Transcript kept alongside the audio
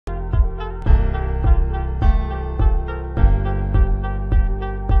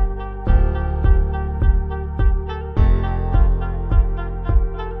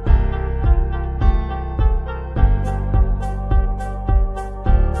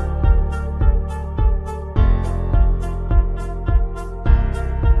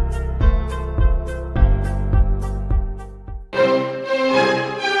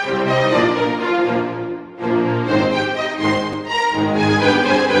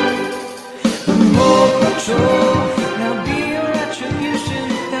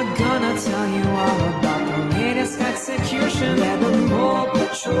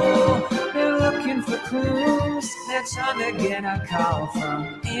Cruz. That's on to get a call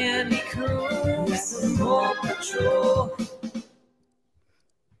from Andy Cruz. The Mole Patrol.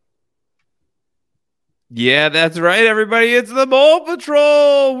 Yeah, that's right, everybody. It's the Mole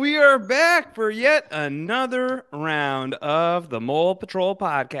Patrol. We are back for yet another round of the Mole Patrol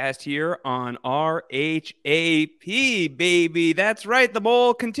podcast here on RHAP, baby. That's right. The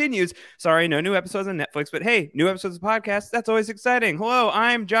Mole continues. Sorry, no new episodes on Netflix, but hey, new episodes of podcasts. That's always exciting. Hello,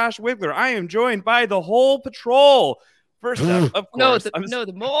 I'm Josh Wigler. I am joined by the whole patrol. First up, of course.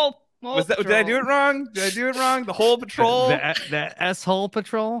 The Mole Did I do it wrong? The whole patrol? The S-hole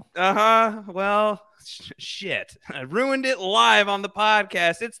patrol? Well, shit. I ruined it live on the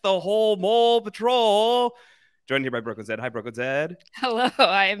podcast. It's the whole Mole Patrol. Joined here by Brooklyn Zed. Hi, Brooklyn Zed. Hello,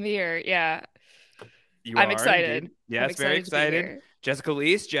 I am here. Yeah. I'm excited. Indeed. Yes, very excited. Jessica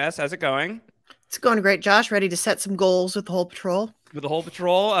Liese. Jess, how's it going? It's going great, Josh. Ready to set some goals with the whole patrol? With the whole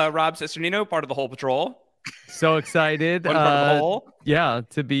patrol. Rob Cesternino, part of the whole patrol. So excited. Part of the whole. Yeah,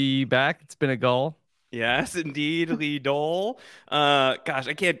 to be back. It's been a goal. Yes, indeed, Lee Dole. Gosh,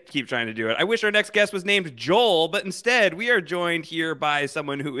 I can't keep trying to do it. I wish our next guest was named Joel, but instead we are joined here by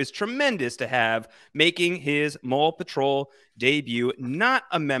someone who is tremendous to have making his Mole Patrol debut. Not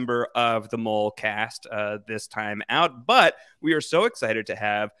a member of the Mole cast this time out, but we are so excited to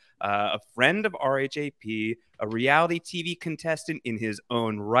have a friend of RHAP, a reality TV contestant in his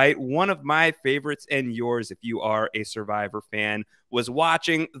own right. One of my favorites and yours, if you are a Survivor fan, was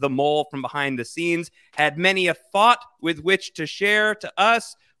watching The Mole from behind the scenes, had many a thought with which to share to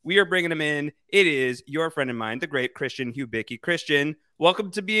us. We are bringing him in. It is your friend of mine, the great Christian Hubicki. Christian, welcome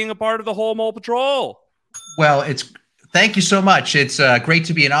to being a part of the whole Mole Patrol. Well, thank you so much. It's great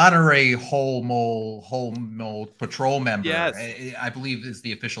to be an honorary whole mole patrol member. Yes. I believe is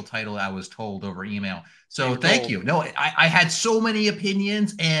the official title I was told over email. So thank you. No, I had so many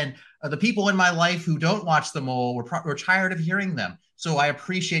opinions, and the people in my life who don't watch The Mole were tired of hearing them. So I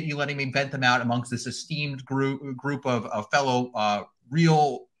appreciate you letting me vent them out amongst this esteemed group of fellow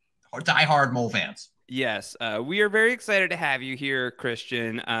real diehard Mole fans. Yes, we are very excited to have you here,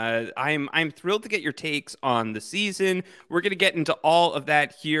 Christian. I'm thrilled to get your takes on the season. We're going to get into all of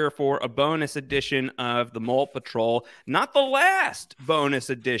that here for a bonus edition of the Mole Patrol. Not the last bonus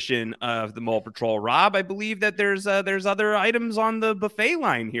edition of the Mole Patrol, Rob. I believe that there's other items on the buffet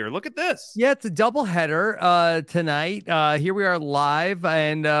line here. Look at this. Yeah, it's a double header tonight. Here we are live,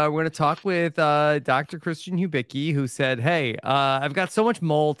 and we're going to talk with Dr. Christian Hubicki, who said, hey, I've got so much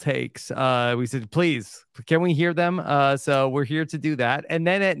mole takes. We said, please, can we hear them? So we're here to do that. And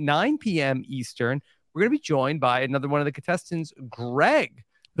then at 9 p.m. Eastern, we're going to be joined by another one of the contestants, Greg,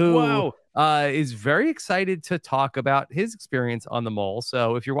 who is very excited to talk about his experience on The Mole.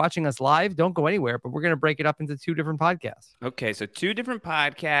 So if you're watching us live, don't go anywhere, but we're going to break it up into two different podcasts. Okay, so two different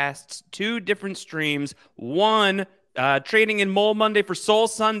podcasts, two different streams, one trading in Mole Monday for Soul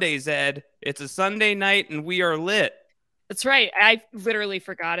Sunday, Zed. It's a Sunday night, and we are lit. That's right. I literally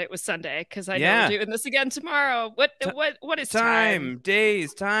forgot it was Sunday because I know we're doing this again tomorrow. What is time?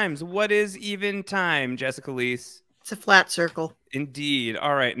 Days, times. What is even time, Jessica Liese? It's a flat circle. Indeed.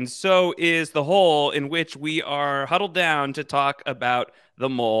 All right. And so is the hole in which we are huddled down to talk about The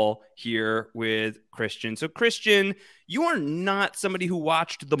Mole here with Christian. So, Christian, you are not somebody who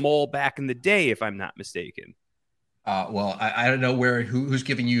watched The Mole back in the day, if I'm not mistaken. Well, I don't know who's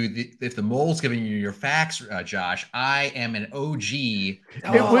giving you if the Mole's giving you your facts, Josh. I am an OG. It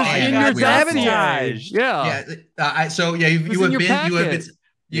was in your sabotage. Yeah.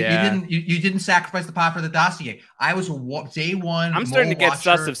 You didn't sacrifice the pot for the dossier. I was day one. I'm starting to get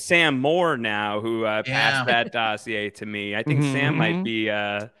sus of Sam Moore now, who passed that dossier to me. I think Sam might be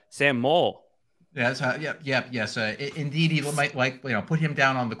Sam Mole. Yeah, yes. Indeed, he might put him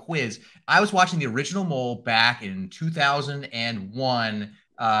down on the quiz. I was watching the original Mole back in 2001.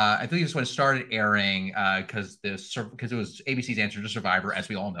 I think this when it started airing because it was ABC's Answer to Survivor, as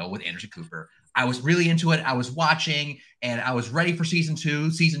we all know, with Anderson Cooper. I was really into it. I was watching, and I was ready for season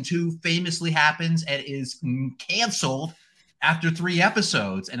 2. Season 2 famously happens and is canceled after 3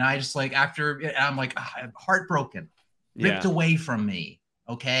 episodes. And I just I'm heartbroken, ripped away from me.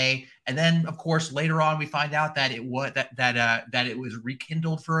 Okay, and then of course later on we find out that it was that it was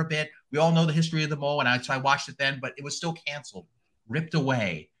rekindled for a bit. We all know the history of the Mole, and so I watched it then, but it was still canceled, ripped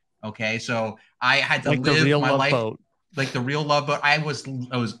away. Okay, so I had to live my life like the real love boat. I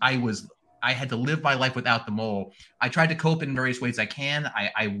had to live my life without the Mole. I tried to cope in various ways I can.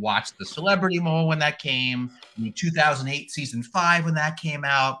 I watched the Celebrity Mole when that came, in 2008 season 5 when that came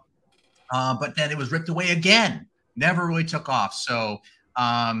out, but then it was ripped away again. Never really took off. So.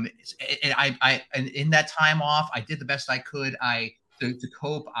 And in that time off, I did the best I could. I to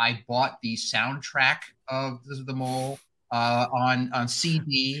cope, I bought the soundtrack of the Mole on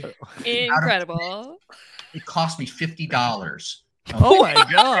CD. Incredible. It cost me $50. Oh my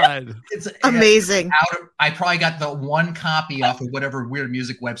God. It's amazing. I probably got the one copy off of whatever weird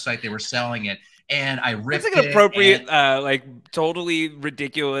music website they were selling it. And I ripped it. It's like an appropriate, like totally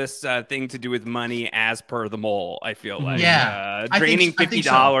ridiculous thing to do with money as per the Mole, I feel like. Yeah. Draining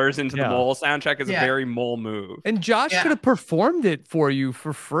 $50 into the Yeah. Mole soundtrack is a very Mole move. And Josh could have performed it for you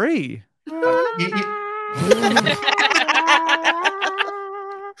for free.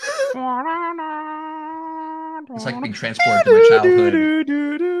 It's like being transported to my childhood.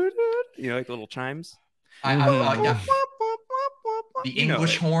 You know, like little chimes? Yeah. The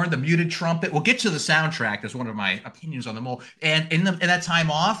English horn, the muted trumpet. We'll get to the soundtrack. That's one of my opinions on the Mole. And in that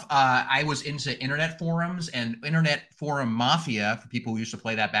time off, I was into internet forums and internet forum mafia for people who used to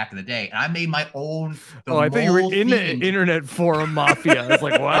play that back in the day. And I made my own. I bet you were in the internet forum mafia. I was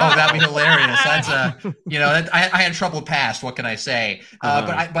like, wow. Oh, that'd be hilarious. That's you know, I had trouble past. What can I say?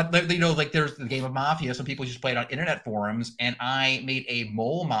 But you know, like there's the game of Mafia. Some people just play it on internet forums, and I made a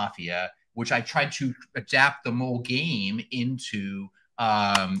Mole Mafia, which I tried to adapt the Mole game into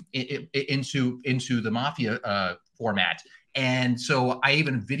the Mafia format. And so I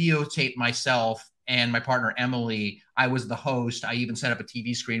even videotaped myself and my partner Emily. I was the host. I even set up a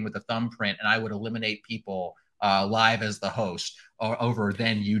TV screen with a thumbprint, and I would eliminate people live as the host over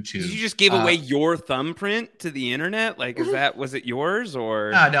then YouTube. Did you just give away your thumbprint to the internet? Like, was it yours or?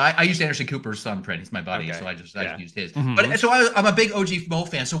 No, I used Anderson Cooper's thumbprint. He's my buddy, so I just used his. But so I'm a big OG Mole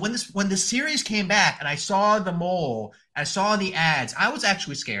fan. So when the series came back and I saw the Mole, I saw the ads, I was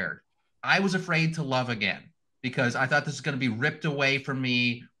actually scared. I was afraid to love again because I thought this was going to be ripped away from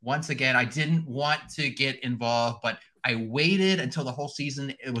me once again. I didn't want to get involved, but I waited until the whole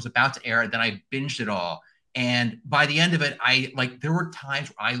season it was about to air, and then I binged it all. And by the end of it, there were times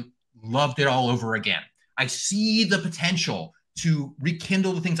where I loved it all over again. I see the potential to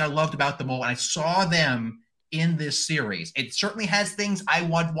rekindle the things I loved about the Mole, and I saw them in this series. It certainly has things I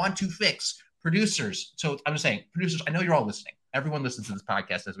want to fix. Producers, so I'm just saying, producers, I know you're all listening. Everyone listens to this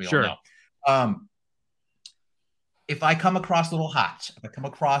podcast, as we all know. If I come across a little hot, if I come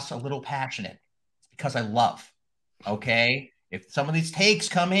across a little passionate, it's because I love, okay? If some of these takes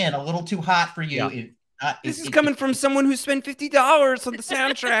come in a little too hot for you, this is coming from someone who spent $50 on the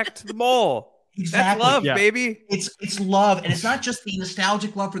soundtrack to the Mole. Exactly. That's love, baby. It's love, and it's not just the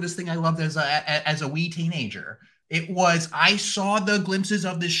nostalgic love for this thing I loved as a wee teenager. It was I saw the glimpses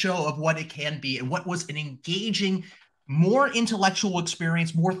of this show of what it can be and what was an engaging, more intellectual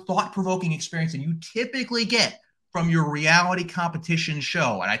experience, more thought-provoking experience than you typically get from your reality competition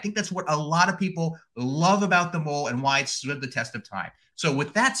show. And I think that's what a lot of people love about the Mole and why it stood the test of time. So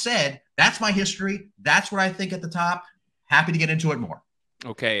with that said, that's my history. That's what I think at the top. Happy to get into it more.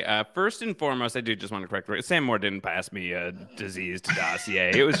 Okay. First and foremost, I do just want to correct. Sam Moore didn't pass me a diseased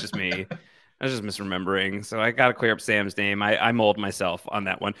dossier. It was just me. I was just misremembering. So I got to clear up Sam's name. I mold myself on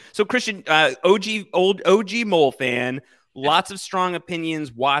that one. So Christian, old OG Mole fan, lots of strong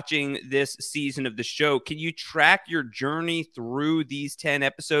opinions watching this season of the show. Can you track your journey through these 10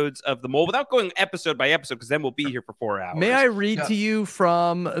 episodes of The Mole without going episode by episode? Because then we'll be here for 4 hours. May I read to you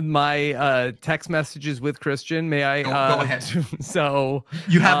from my text messages with Christian? May I? Go ahead. So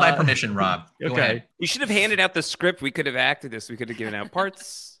you have my permission, Rob. Go okay. ahead. We should have handed out the script. We could have acted this. We could have given out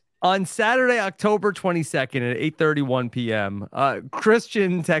parts. On Saturday, October 22nd at 8:31 p.m.,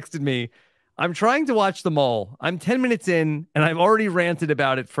 Christian texted me, I'm trying to watch The Mole. I'm 10 minutes in, and I've already ranted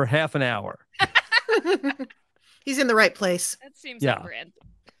about it for half an hour. He's in the right place. That seems like rant.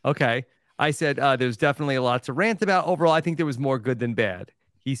 Okay. I said, there's definitely a lot to rant about. Overall, I think there was more good than bad.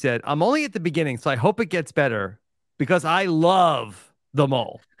 He said, I'm only at the beginning, so I hope it gets better because I love The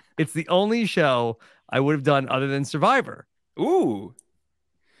Mole. It's the only show I would have done other than Survivor. Ooh.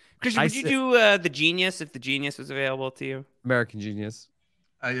 Christian, would you do The Genius if The Genius was available to you? American Genius.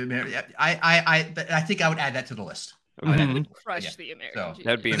 I think I would add that to the list. Crush the American Genius.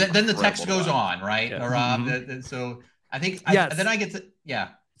 That'd be then the text goes on, right? Yeah. So I think yes. then I get to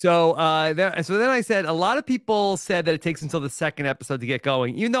So then I said a lot of people said that it takes until the second episode to get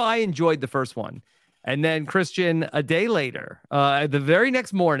going, even though I enjoyed the first one. And then Christian, a day later, the very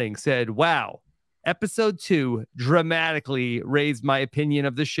next morning, said, "Wow, episode 2 dramatically raised my opinion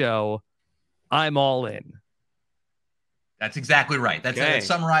of the show. I'm all in." That's exactly right. That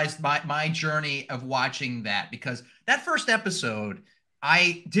summarized my journey of watching that, because that first episode,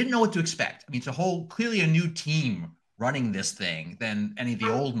 I didn't know what to expect. I mean, it's clearly a new team running this thing than any of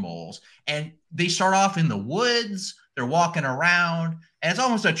the old moles. And they start off in the woods. They're walking around, and it's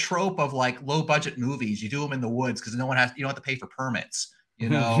almost a trope of like low budget movies. You do them in the woods because you don't have to pay for permits, you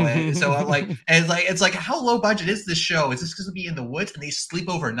know. And so it's like how low budget is this show? Is this going to be in the woods and they sleep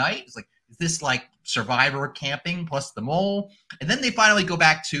overnight? It's like, is this like Survivor camping plus the mole? And then they finally go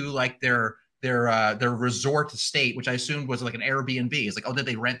back to like their resort estate, which I assumed was like an Airbnb. It's like, oh, did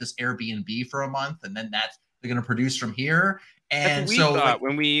they rent this Airbnb for a month and then they're going to produce from here? And that's what we so thought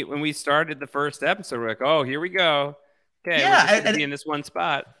when we started the first episode, we're like, oh, here we go. Okay, yeah, we're just gonna be in this one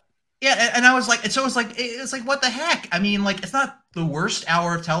spot. Yeah, and I was like, and so it's like, what the heck? I mean, like, it's not the worst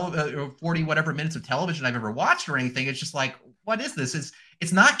hour of 40 whatever minutes of television I've ever watched or anything. It's just like, what is this?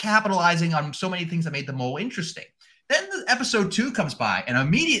 It's not capitalizing on so many things that made the mole interesting. Then the episode 2 comes by, and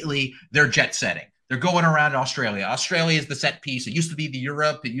immediately they're jet setting. They're going around Australia. Australia is the set piece. It used to be the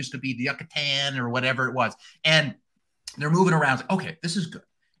Europe. It used to be the Yucatan or whatever it was. And they're moving around. Like, okay, this is good.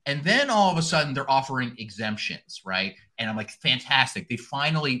 And then all of a sudden they're offering exemptions, right? And I'm like, fantastic. They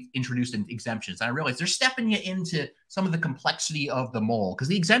finally introduced exemptions. And I realized they're stepping you into some of the complexity of the mole because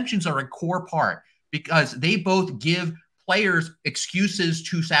the exemptions are a core part because they both give players excuses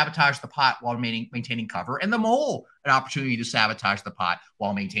to sabotage the pot while maintaining cover, and the mole an opportunity to sabotage the pot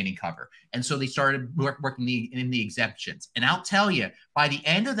while maintaining cover. And so they started working in the exemptions. And I'll tell you, by the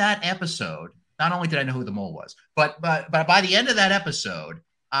end of that episode, not only did I know who the mole was, but by the end of that episode,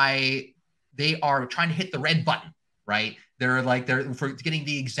 they are trying to hit the red button, right? They're for getting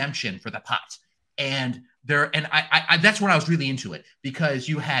the exemption for the pot. And that's when I was really into it because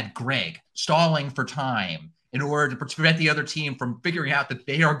you had Greg stalling for time in order to prevent the other team from figuring out that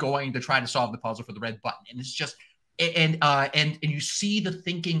they are going to try to solve the puzzle for the red button. And it's just, and you see the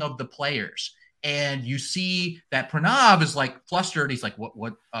thinking of the players. And you see that Pranav is like flustered. He's like,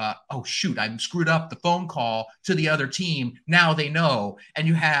 oh, shoot, I screwed up the phone call to the other team. Now they know. And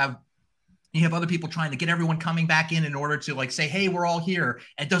you have other people trying to get everyone coming back in order to like say, hey, we're all here.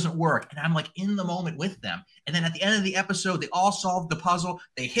 And it doesn't work. And I'm like in the moment with them. And then at the end of the episode, they all solve the puzzle.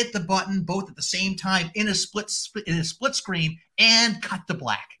 They hit the button both at the same time in a split screen and cut to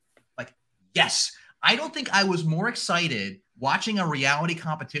black. Like, yes, I don't think I was more excited watching a reality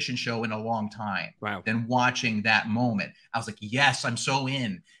competition show in a long time than watching that moment. I was like, yes, I'm so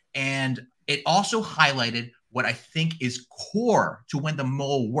in. And it also highlighted what I think is core to when the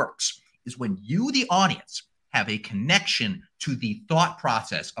mole works is when you, the audience, have a connection to the thought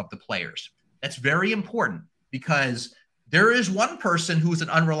process of the players. That's very important because there is one person who's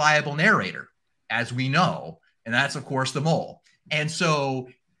an unreliable narrator, as we know, and that's, of course, the mole. And so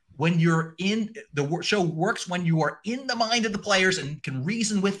when you're in the show works when you are in the mind of the players and can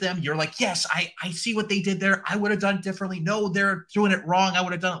reason with them. You're like, yes, I see what they did there. I would have done it differently. No, they're doing it wrong. I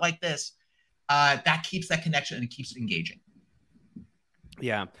would have done it like this. That keeps that connection and it keeps it engaging.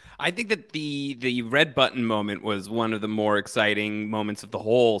 Yeah, I think that the red button moment was one of the more exciting moments of the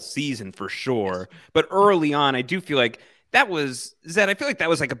whole season for sure. Yes. But early on, I do feel like that was Zed. I feel like that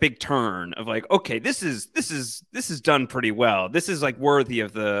was like a big turn of like, okay, this is done pretty well. This is like worthy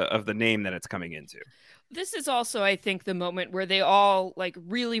of the name that it's coming into. This is also, I think, the moment where they all like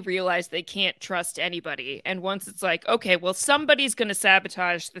really realize they can't trust anybody. And once it's like, okay, well, somebody's going to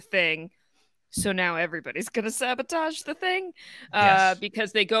sabotage the thing. So now everybody's going to sabotage the thing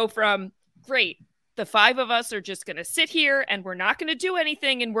because they go from, great, the 5 of us are just going to sit here and we're not going to do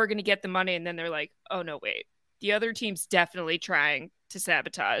anything and we're going to get the money. And then they're like, oh, no, wait. The other team's definitely trying to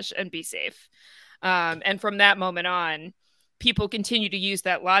sabotage and be safe. And from that moment on, people continue to use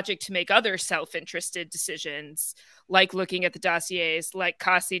that logic to make other self-interested decisions, like looking at the dossiers, like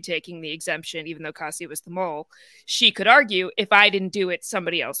Cassie taking the exemption, even though Cassie was the mole. She could argue, if I didn't do it,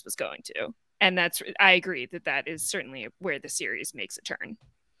 somebody else was going to. And I agree that is certainly where the series makes a turn.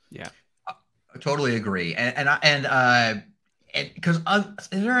 Yeah, I totally agree. And because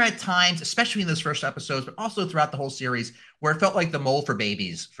there are times, especially in those first episodes, but also throughout the whole series, where it felt like the mole for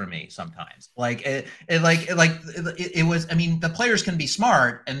babies for me sometimes. Like it was. I mean, the players can be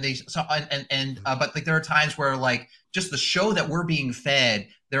smart, but like there are times where like just the show that we're being fed,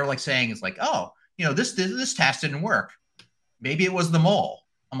 they're like saying it's like, oh, you know, this task didn't work. Maybe it was the mole.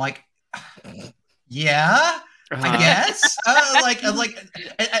 I'm like, yeah. I guess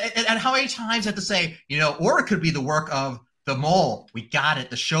and how many times I have to say, you know, or it could be the work of the mole. We got it.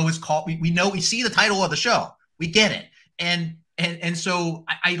 The show is called. We know. We see the title of the show. We get it. And so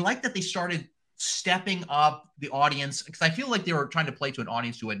I like that they started stepping up the audience because I feel like they were trying to play to an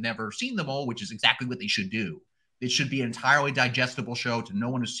audience who had never seen the mole, which is exactly what they should do. It should be an entirely digestible show to no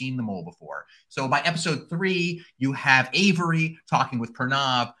one who's seen the mole before. So by episode 3, you have Avery talking with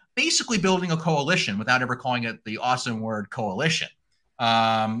Pranav, basically building a coalition without ever calling it the awesome word coalition.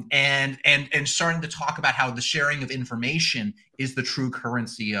 And starting to talk about how the sharing of information is the true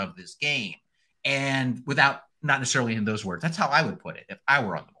currency of this game. And without not necessarily in those words, that's how I would put it if I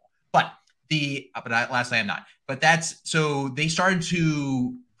were on the mole. But lastly, I'm not. But so they started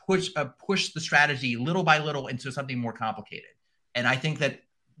to push the strategy little by little into something more complicated. And I think that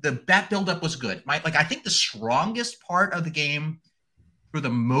that buildup was good. I think the strongest part of the game, for the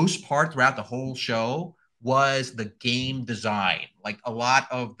most part, throughout the whole show, was the game design. Like a lot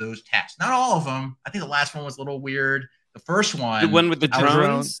of those tasks, not all of them. I think the last one was a little weird. The first one, the one with the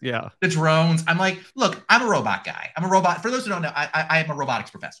drones, yeah, the drones. I'm like, look, I'm a robot guy. I'm a robot. For those who don't know, I am a robotics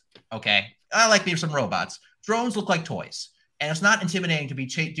professor. Okay, I like me some robots. Drones look like toys, and it's not intimidating to be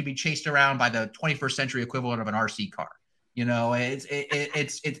chased around by the 21st century equivalent of an RC car. You know, it's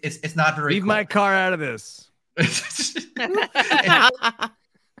not very. Leave cool. my car out of this.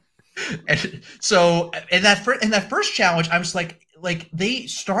 And so in that first challenge, I was like they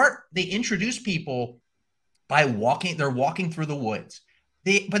introduce people by walking. They're walking through the woods.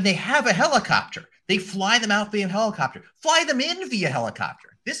 But they have a helicopter. They fly them out via helicopter. Fly them in via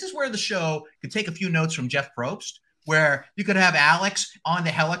helicopter. This is where the show could take a few notes from Jeff Probst, where you could have Alex on the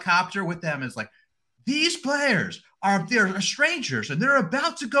helicopter with them. It's like, these players they're strangers and they're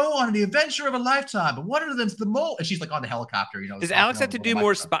about to go on the adventure of a lifetime. But one of them's the mole. And she's like on the helicopter, you know. Does Alex have to do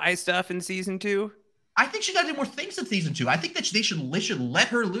more spy stuff in season 2? I think she got to do more things in season 2. I think that they should let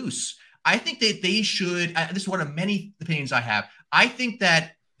her loose. I think that they should. This is one of many opinions I have. I think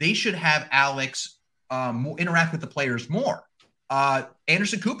that they should have Alex interact with the players more.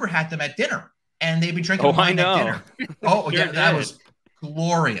 Anderson Cooper had them at dinner, and they'd be drinking wine at dinner. Oh, yeah, that was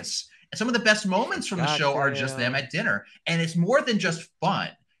glorious. And some of the best moments from the show are just them at dinner. And it's more than just fun.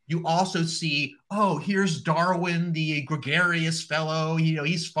 You also see, oh, here's Darwin, the gregarious fellow. You know,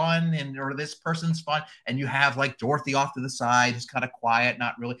 he's fun, or this person's fun. And you have like Dorothy off to the side, who's kind of quiet,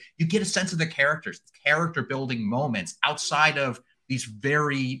 not really. You get a sense of the characters, character building moments outside of these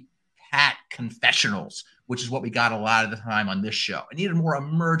very pat confessionals, which is what we got a lot of the time on this show. I needed more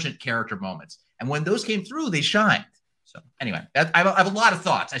emergent character moments. And when those came through, they shined. So anyway, I have a lot of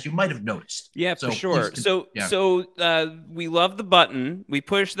thoughts, as you might have noticed. Yeah, for sure. So we love the button. We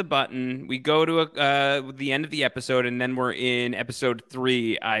push the button. We go to the end of the episode, and then we're in episode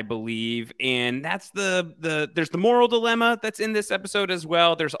 3, I believe. And that's there's the moral dilemma that's in this episode as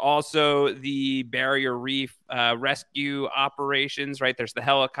well. There's also the barrier reef rescue operations, right? There's the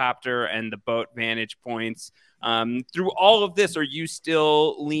helicopter and the boat vantage points. Through all of this, are you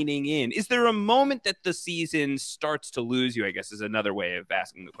still leaning in? Is there a moment that the season starts to lose you, I guess, is another way of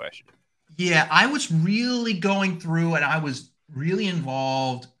asking the question. Yeah, I was really going through, and I was really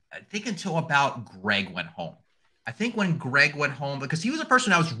involved, I think, until about Greg went home. I think when Greg went home, because he was a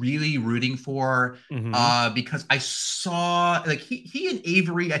person I was really rooting for, because I saw, like, he and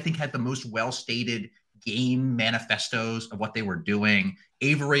Avery, I think, had the most well-stated game manifestos of what they were doing.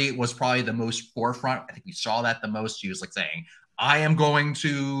 Avery was probably the most forefront. I think we saw that the most. She was like saying, I am going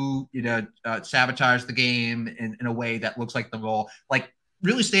to, sabotage the game in a way that looks like the mole. Like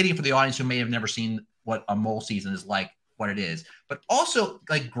really stating for the audience who may have never seen what a mole season is like, what it is. But also,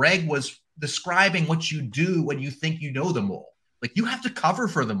 like, Greg was describing what you do when you think you know the mole. Like, you have to cover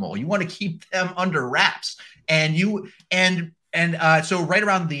for the mole. You want to keep them under wraps. And so right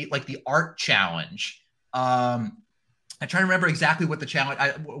around the art challenge, I'm trying to remember exactly what the challenge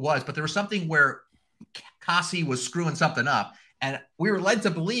was, but there was something where Cassie was screwing something up, and we were led to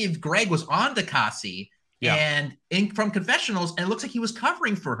believe Greg was on to Cassie and from confessionals, and it looks like he was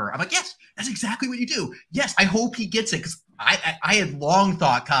covering for her. I'm like, yes, that's exactly what you do. Yes, I hope he gets it, because I had long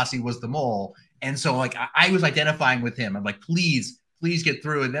thought Cassie was the mole, and so like I was identifying with him. I'm like, please get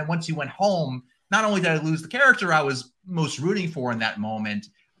through. And then once you went home, not only did I lose the character I was most rooting for in that moment,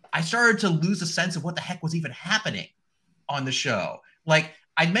 I started to lose a sense of what the heck was even happening on the show. Like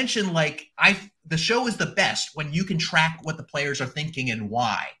I mentioned, the show is the best when you can track what the players are thinking and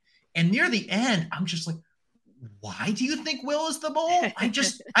why. And near the end, I'm just like, why do you think Will is the mole?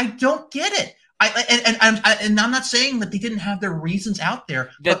 I don't get it. And I'm not saying that they didn't have their reasons out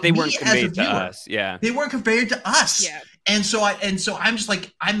there, that they weren't conveyed to us. Yeah, they weren't conveyed to us. Yeah. And so I'm just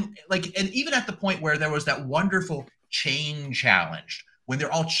like, and even at the point where there was that wonderful chain challenge when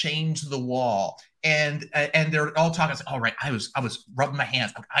they're all chained to the wall and they're all talking, like, all right, I was rubbing my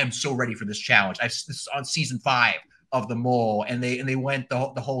hands. I'm so ready for this challenge. This is on season 5 of the mole, and they went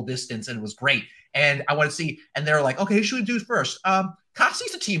the whole distance, and it was great. And I want to see, and they're like, okay, who should we do first?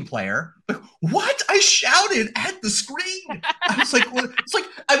 Cassie's a team player. But what? I shouted at the screen. I was like, well, it's like,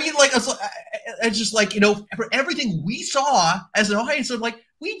 I mean, like, it's just like, you know, for everything we saw as an audience, I'm like,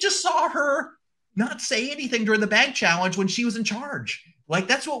 we just saw her not say anything during the bank challenge when she was in charge. Like,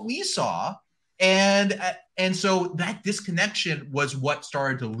 that's what we saw. And so that disconnection was what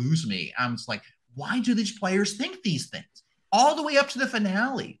started to lose me. I'm just like, why do these players think these things? All the way up to the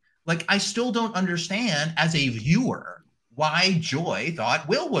finale. Like, I still don't understand as a viewer why Joy thought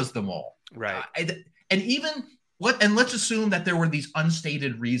Will was the mole. Right. And let's assume that there were these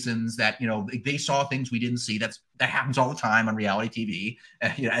unstated reasons that, you know, they saw things we didn't see. That happens all the time on reality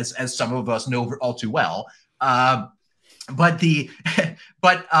TV, you know, as some of us know all too well. But in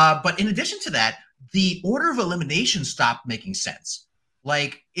addition to that, the order of elimination stopped making sense.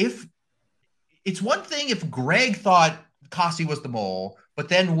 Like, if it's one thing if Greg thought Cassie was the mole, but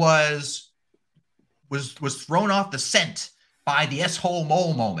then was thrown off the scent by the S-hole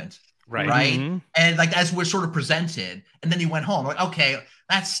mole moment. Right. Mm-hmm. And like, as we're sort of presented, and then he went home. Like, okay,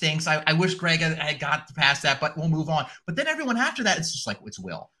 that stinks. I wish Greg had got past that, but we'll move on. But then everyone after that, it's just like, it's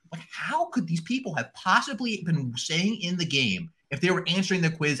Will. Like, how could these people have possibly been staying in the game if they were answering the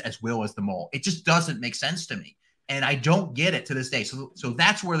quiz as Will as the mole? It just doesn't make sense to me. And I don't get it to this day. So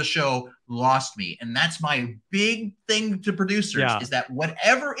that's where the show lost me. And that's my big thing to producers is that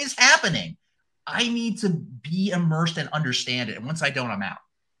whatever is happening, I need to be immersed and understand it. And once I don't, I'm out.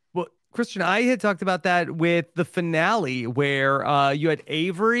 Well, Christian, I had talked about that with the finale where you had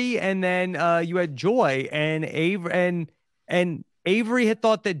Avery and then you had Joy, and Avery had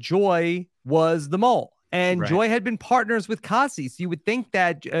thought that Joy was the mole, and Joy had been partners with Cassie. So you would think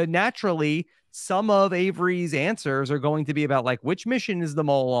that naturally some of Avery's answers are going to be about, like, which mission is the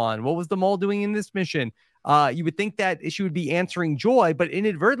mole on? What was the mole doing in this mission? You would think that she would be answering Joy, but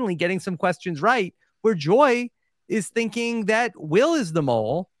inadvertently getting some questions right, where Joy is thinking that Will is the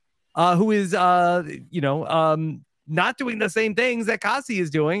mole, who is, not doing the same things that Cassie is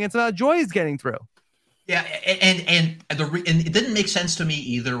doing. And so Joy is getting through. Yeah, and it didn't make sense to me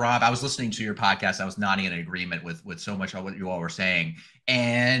either, Rob. I was listening to your podcast. I was nodding in agreement with so much of what you all were saying,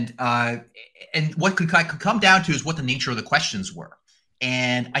 and what could come down to is what the nature of the questions were.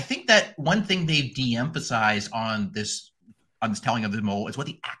 And I think that one thing they've de-emphasized on this telling of the mole is what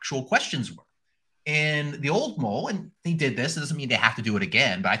the actual questions were. In the old mole, and they did this. It doesn't mean they have to do it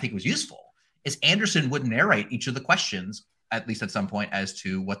again, but I think it was useful. Is Anderson would narrate each of the questions, at least at some point, as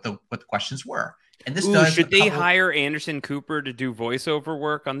to what the questions were. And this should they hire Anderson Cooper to do voiceover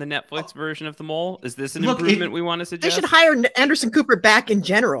work on the Netflix version of the mole? Is this an improvement we want to suggest? They should hire Anderson Cooper back in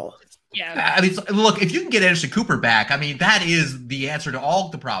general. Yeah. I mean, look, if you can get Anderson Cooper back, I mean, that is the answer to all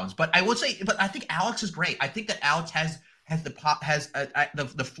the problems. But I would say, I think Alex is great. I think that Alex has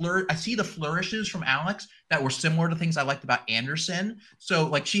the flirt. I see the flourishes from Alex that were similar to things I liked about Anderson. So,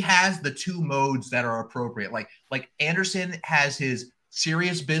 like, she has the two modes that are appropriate. Like Anderson has his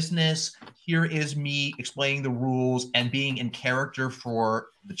serious business. Here is me explaining the rules and being in character for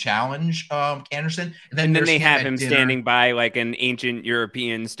the challenge, Anderson. And then they have him standing by like an ancient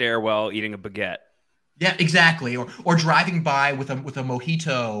European stairwell eating a baguette. Yeah, exactly. Or driving by with a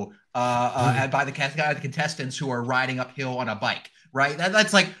mojito by the contestants who are riding uphill on a bike. Right.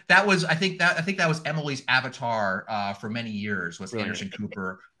 That was I think that was Emily's avatar for many years was Anderson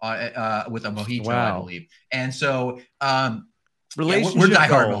Cooper with a mojito, I believe. And so we're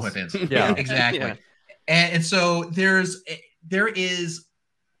diehard Mohicans. Yeah, exactly. Yeah. And so there is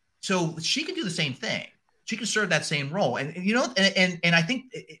so she can do the same thing. She can serve that same role. And you know, and I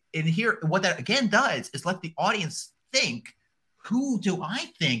think in here what that again does is let the audience think, who do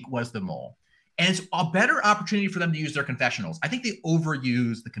I think was the mole? And it's a better opportunity for them to use their confessionals. I think they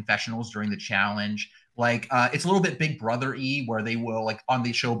overuse the confessionals during the challenge. Like it's a little bit Big Brother-y, where they will, like on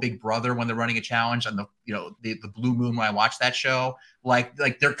the show Big Brother when they're running a challenge on the Blue Moon when I watch that show, like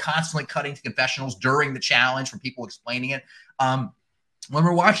they're constantly cutting to confessionals during the challenge from people explaining it. When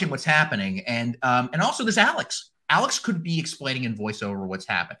we're watching what's happening, and also there's Alex. Alex could be explaining in voiceover what's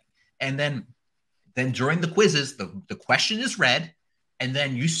happening, and then during the quizzes, the question is read. And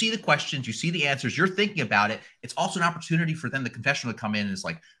then you see the questions, you see the answers, you're thinking about it. It's also an opportunity for then the confessional to come in and it's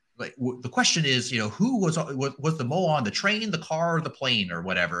like the question is, who was the mole on the train, the car, or the plane, or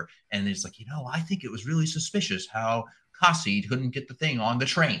whatever. And it's like, I think it was really suspicious how Cassie couldn't get the thing on the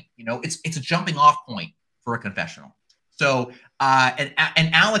train. It's a jumping off point for a confessional. So and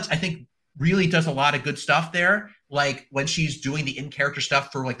Alex, I think, really does a lot of good stuff there. Like when she's doing the in-character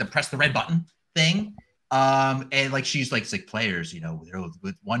stuff for like the press the red button thing. And like she's like, it's like players,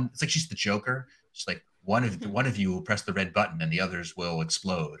 with one, it's like she's the Joker. She's like, one of you will press the red button and the others will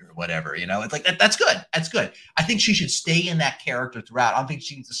explode or whatever. You know, it's like that's good. That's good. I think she should stay in that character throughout. I don't think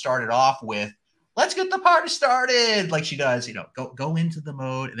she needs to start it off with, let's get the party started, like she does. You know, go into the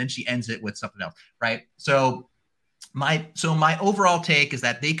mode, and then she ends it with something else, right? So my overall take is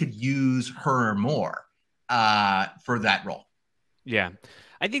that they could use her more for that role. Yeah,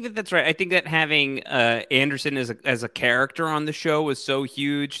 I think that's right. I think that having Anderson as a character on the show was so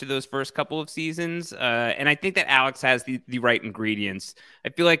huge to those first couple of seasons, and I think that Alex has the right ingredients. I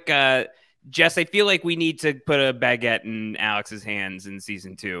feel like Jess, I feel like we need to put a baguette in Alex's hands in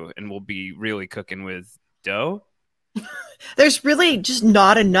season 2, and we'll be really cooking with dough. There's really just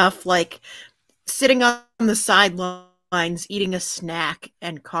not enough like sitting on the sidelines, eating a snack,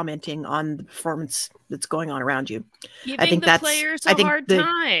 and commenting on the performance that's going on around you. Giving I think the that's players I a think hard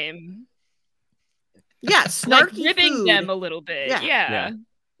time. Yeah, Like snarky ribbing food. them a little bit. Yeah.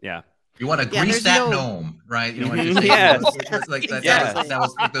 You want to Yeah, grease there's that no- gnome, right? You know, what I'm Yes. that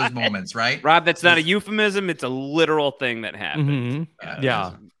was like those moments, right? Rob, that's not a euphemism; it's a literal thing that happened.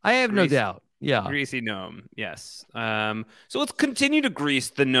 Yeah, I have no Greasy- doubt. Yeah. Greasy gnome, yes. So let's continue to grease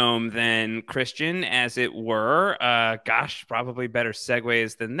the gnome then, Christian, as it were. Gosh, probably better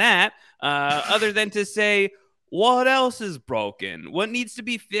segues than that. Other than to say, what else is broken? What needs to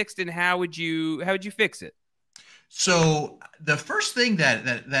be fixed, and how would you fix it? So the first thing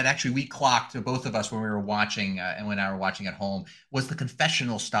that actually we clocked, both of us, when we were watching and when I were watching at home, was the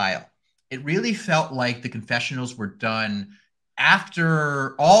confessional style. It really felt like the confessionals were done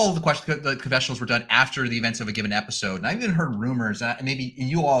after all the confessionals were done after the events of a given episode. And I even heard rumors, maybe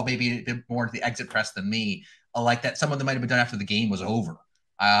you all maybe more into the exit press than me, like that some of them might have been done after the game was over.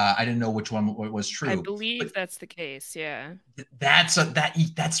 I didn't know which one was true. I believe that's the case. Yeah. That's not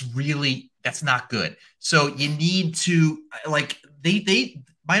good. So you need to like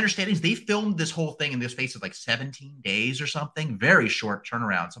my understanding is they filmed this whole thing in the space of like 17 days or something, very short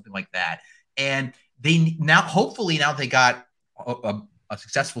turnaround, something like that. And they hopefully now they got a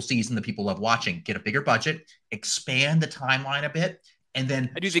successful season that people love watching, get a bigger budget, expand the timeline a bit, and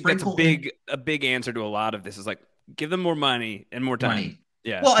then I do think that's a big answer to a lot of this is like give them more money and more time. Money.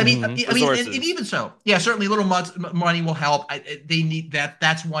 Yeah. Well, I mean, and Resources. even so, yeah, certainly a little money will help. They need that.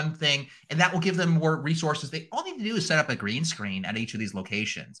 That's one thing, and that will give them more resources. They all need to do is set up a green screen at each of these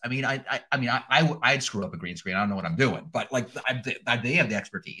locations. I mean, I'd screw up a green screen. I don't know what I'm doing, but like they have the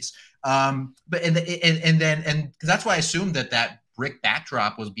expertise. But and because that's why I assumed that brick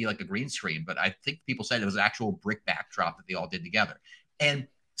backdrop was be like a green screen, but I think people said it was an actual brick backdrop that they all did together. And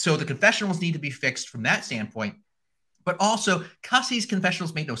so the confessionals need to be fixed from that standpoint. But also, Cassie's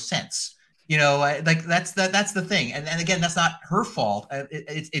confessionals made no sense. You know, like that's the thing. And again, that's not her fault.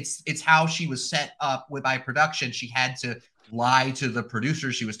 It's how she was set up by production. She had to lie to the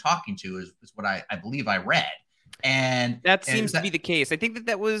producers she was talking to, is what I believe I read. And that seems to be the case. I think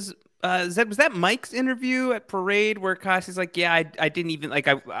that was Zed, was that Mike's interview at Parade where Cassie's like, yeah, I didn't even like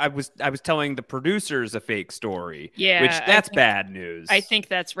I was telling the producers a fake story. Yeah, which that's bad news. I think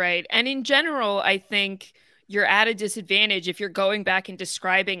that's right. And in general, I think you're at a disadvantage if you're going back and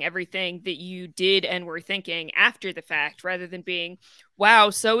describing everything that you did and were thinking after the fact, rather than being, wow,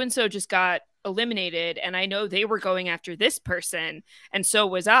 so-and-so just got eliminated and I know they were going after this person and so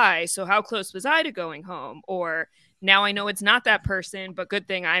was I. So how close was I to going home? Or now I know it's not that person, but good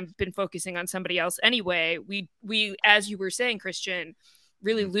thing I've been focusing on somebody else anyway. We, as you were saying, Christian,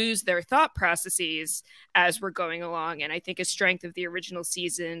 really lose their thought processes as we're going along. And I think a strength of the original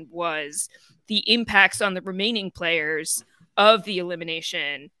season was the impacts on the remaining players of the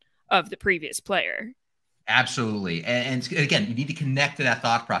elimination of the previous player. Absolutely. And again, you need to connect to that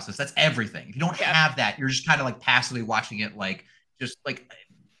thought process. That's everything. If you don't have that, you're just kind of like passively watching it, like just like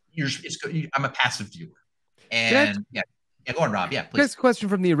I'm a passive viewer. And yeah, go on, Rob. Yeah, please. Here's a question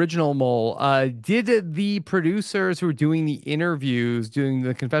from the original mole. Did the producers who were doing the interviews, doing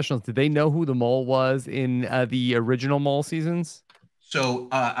the confessionals, did they know who the mole was in the original mole seasons? So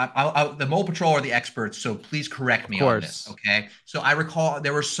the Mole Patrol are the experts, so please correct me on this, okay? So I recall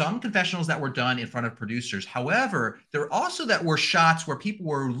there were some confessionals that were done in front of producers. However, there also that were shots where people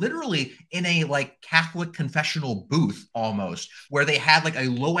were literally in a like Catholic confessional booth almost, where they had like a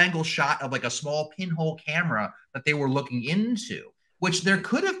low-angle shot of like a small pinhole camera that they were looking into, which there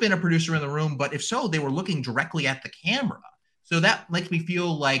could have been a producer in the room, but if so, they were looking directly at the camera. So that makes me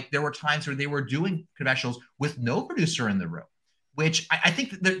feel like there were times where they were doing confessionals with no producer in the room, which I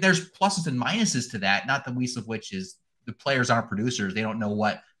think that there's pluses and minuses to that, not the least of which is the players aren't producers. They don't know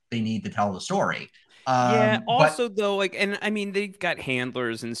what they need to tell the story. Yeah. But Also, though, like, and I mean, they've got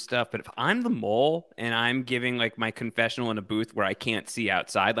handlers and stuff, but if I'm the mole and I'm giving like my confessional in a booth where I can't see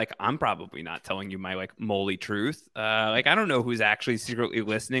outside, like, I'm probably not telling you my like moly truth. Like, I don't know who's actually secretly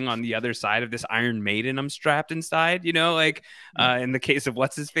listening on the other side of this Iron Maiden I'm strapped inside. You know, like, in the case of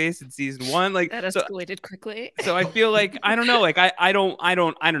what's his face in season 1, like That so. escalated quickly. So I feel like I don't know, like I don't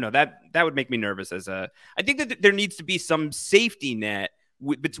know that would make me nervous. I think that there needs to be some safety net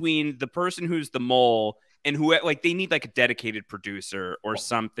between the person who's the mole and who, like, they need like a dedicated producer or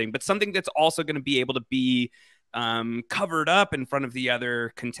something, but something that's also going to be able to be covered up in front of the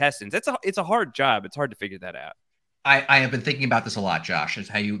other contestants. It's a hard job. It's hard to figure that out. I have been thinking about this a lot, Josh, is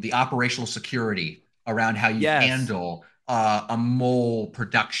how the operational security around how you handle a mole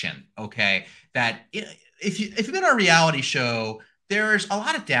production. Okay, that if you've been on a reality show, there's a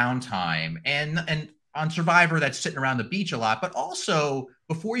lot of downtime, and on Survivor, that's sitting around the beach a lot, but also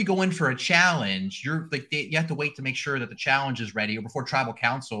before you go in for a challenge, you have to wait to make sure that the challenge is ready, or before Tribal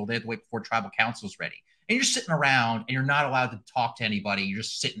Council, they have to wait before Tribal Council is ready. And you're sitting around and you're not allowed to talk to anybody. You're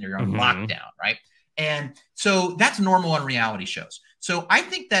just sitting there, you're on lockdown, right? And so that's normal on reality shows. So I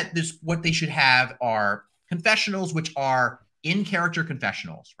think that what they should have are confessionals, which are in-character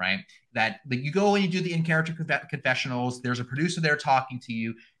confessionals, right? That you go and you do the in-character confessionals. There's a producer there talking to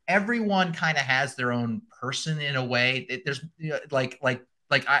you. Everyone kind of has their own person in a way. There's like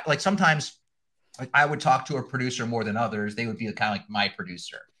sometimes, like, I would talk to a producer more than others. They would be kind of like my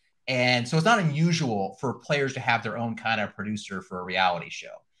producer. And so it's not unusual for players to have their own kind of producer for a reality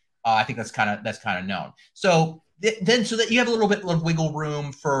show. I think that's kind of known. So then, so that you have a little bit of wiggle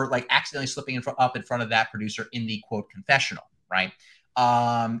room for like accidentally slipping up in front of that producer in the quote confessional, right?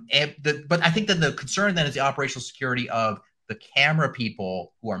 But I think that the concern then is the operational security of the camera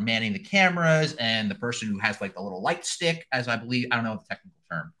people who are manning the cameras, and the person who has like the little light stick, as I believe, I don't know the technical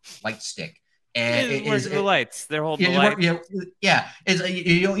term, light stick. And the lights. They're holding the lights. Maybe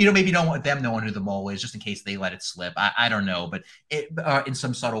you don't want them knowing who the mole is, just in case they let it slip. I don't know, but in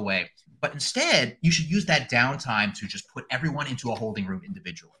some subtle way. But instead, you should use that downtime to just put everyone into a holding room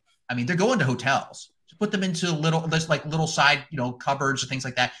individually. I mean, they're going to hotels. So put them into little side, cupboards or things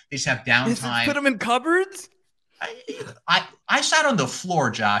like that. They just have downtime. Put them in cupboards? I sat on the floor,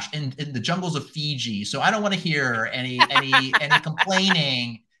 Josh, in the jungles of Fiji, so I don't want to hear any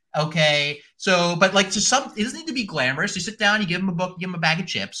complaining. Okay, so but like it doesn't need to be glamorous. You sit down, you give them a book, you give them a bag of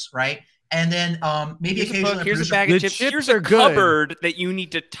chips, right? And then maybe occasionally here's a bag of chips. Here's a cupboard that you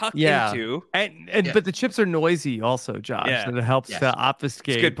need to tuck into. And but the chips are noisy also, Josh. Yeah. So it helps to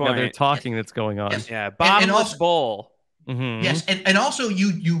obfuscate good point. other talking that's going on. Yes. Yeah, bottomless bowl. Mm-hmm. Yes, and also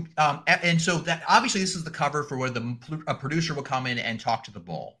and so that obviously this is the cover for where a producer will come in and talk to the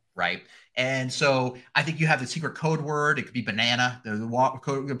bull, right? And so I think you have the secret code word. It could be banana.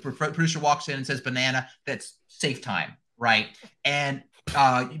 The producer walks in and says banana. That's safe time, right? And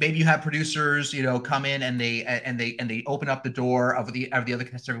maybe you have producers, come in and they open up the door of the other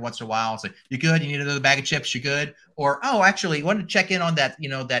contestant every once in a while. It's like, you good? You need another bag of chips? You good? Or, oh, actually, you wanted to check in on that,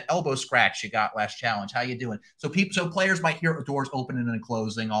 that elbow scratch you got last challenge. How you doing? So players might hear doors opening and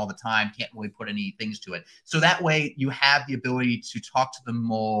closing all the time. Can't really put any things to it. So that way you have the ability to talk to the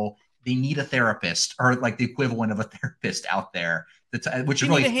mole. They need a therapist, or like the equivalent of a therapist out there. Which is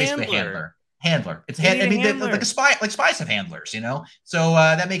really basically a handler. Handler. It's like a spy, like spies have handlers, So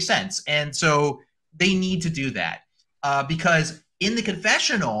that makes sense. And so they need to do that because in the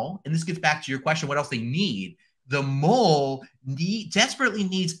confessional, and this gets back to your question, what else they need? The mole desperately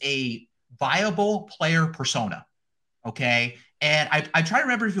needs a viable player persona. Okay, and I try to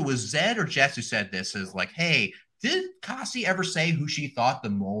remember if it was Zed or Jess who said this, is like, hey, did Cassie ever say who she thought the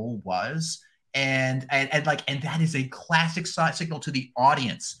mole was? And that is a classic signal to the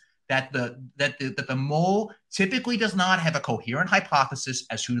audience that the mole typically does not have a coherent hypothesis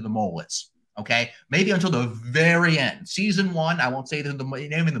as who the mole is. Okay, maybe until the very end, season 1. I won't say the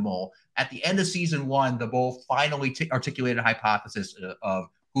naming the mole. At the end of season 1, the mole finally articulated a hypothesis of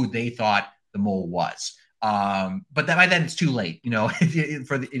who they thought the mole was. But by then it's too late,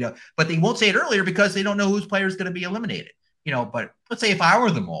 but they won't say it earlier because they don't know whose player is going to be eliminated, but let's say if I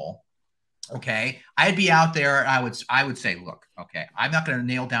were the mole, okay, I'd be out there and I would say, look, okay, I'm not going to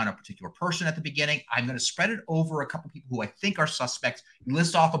nail down a particular person at the beginning. I'm going to spread it over a couple of people who I think are suspects. You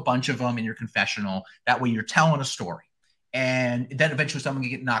list off a bunch of them in your confessional. That way you're telling a story. And then eventually someone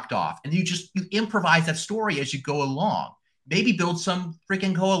can get knocked off. And you improvise that story as you go along. Maybe build some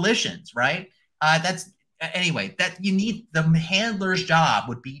freaking coalitions, right? Anyway, that you need the handler's job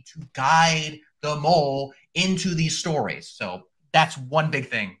would be to guide the mole into these stories. So that's one big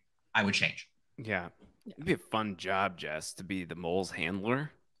thing I would change. Yeah. It'd be a fun job, Jess, to be the mole's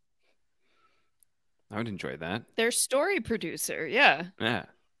handler. I would enjoy that. Their story producer, yeah. Yeah.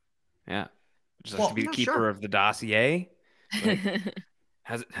 Yeah. Just Well, like to be the yeah, keeper sure. of the dossier. Like,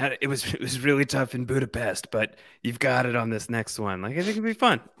 it was really tough in Budapest, but you've got it on this next one. Like I think it'd be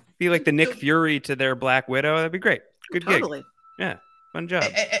fun. Be like the Nick Fury to their Black Widow. That'd be great. Good gig. Totally. Yeah. Fun job.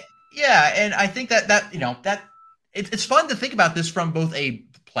 Yeah, and I think that it's fun to think about this from both a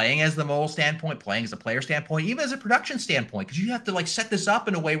playing as the mole standpoint, playing as a player standpoint, even as a production standpoint, because you have to like set this up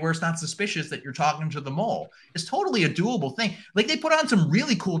in a way where it's not suspicious that you're talking to the mole. It's totally a doable thing. Like they put on some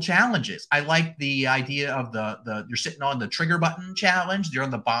really cool challenges. I like the idea of the you're sitting on the trigger button challenge. You're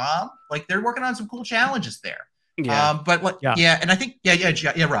on the bomb. Like they're working on some cool challenges there. Yeah. But what? Yeah, and I think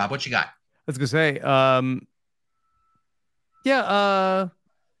yeah. Rob, what you got? I was gonna say, I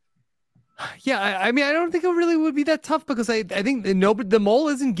mean, I don't think it really would be that tough because I think the mole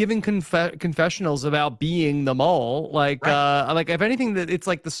isn't giving confessionals about being the mole. Like, Right. like if anything, that it's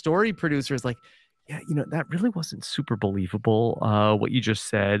like the story producer is like, yeah, that really wasn't super believable. What you just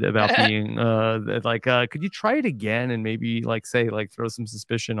said about being could you try it again and maybe like say like throw some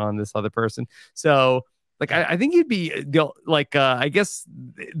suspicion on this other person? So like, I think you'd be I guess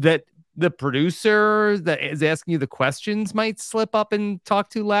that the producer that is asking you the questions might slip up and talk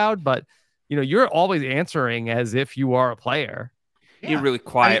too loud, but you're always answering as if you are a player. You're a really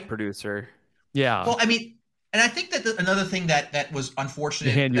quiet producer. Yeah. Well, I mean, and I think that another thing that was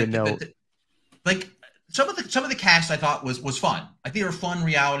unfortunate. Hand you a note. Like some of the cast I thought was fun. I think they were fun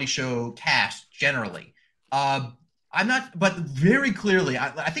reality show cast generally. I'm not, but very clearly,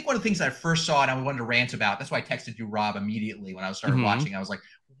 I think one of the things that I first saw and I wanted to rant about. That's why I texted you, Rob, immediately when I started watching. I was like,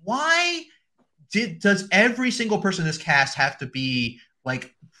 why does every single person in this cast have to be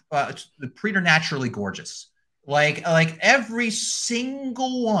like preternaturally gorgeous? Like every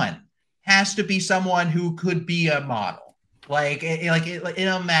single one has to be someone who could be a model, like in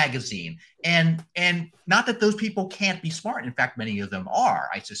a magazine. And not that those people can't be smart. In fact, many of them are,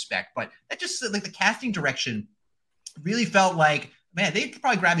 I suspect. But that just like the casting direction really felt like, man, they could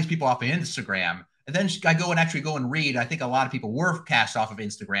probably grab these people off of Instagram. And then I go and read. I think a lot of people were cast off of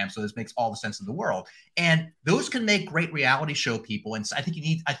Instagram, so this makes all the sense in the world. And those can make great reality show people. And I think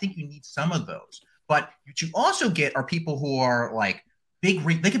you need some of those. But what you also get are people who are like they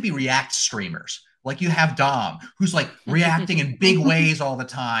could be React streamers. Like you have Dom, who's like reacting in big ways all the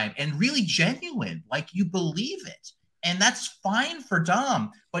time and really genuine, like you believe it. And that's fine for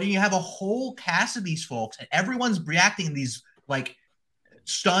Dom. But you have a whole cast of these folks, and everyone's reacting in these like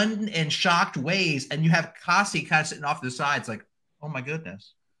stunned and shocked ways, and you have Kasi kind of sitting off to the sides like, oh my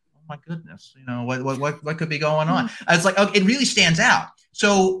goodness, what could be going on? It's like, okay, it really stands out.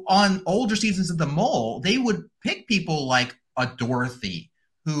 So on older seasons of The Mole, they would pick people like a Dorothy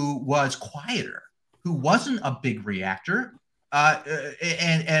who was quieter, who wasn't a big reactor,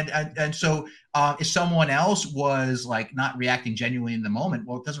 and so if someone else was like not reacting genuinely in the moment,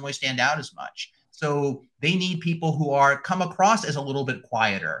 well, it doesn't really stand out as much. So they need people who come across as a little bit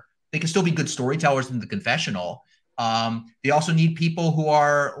quieter. They can still be good storytellers in the confessional. They also need people who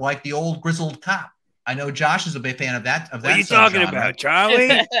are like the old grizzled cop. I know Josh is a big fan of that. What are you talking about, Charlie?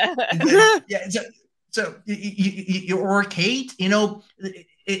 Yeah. So or Kate,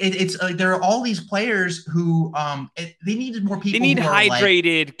 it's there are all these players who they needed more people. They need who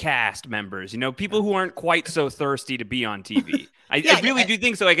hydrated cast members, people who aren't quite so thirsty to be on TV. I really do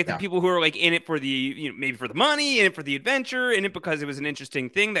think so. Like, I think people who are like in it for the, maybe for the money, in it for the adventure, in it because it was an interesting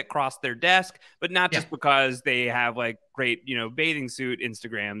thing that crossed their desk, but not just because they have like great, bathing suit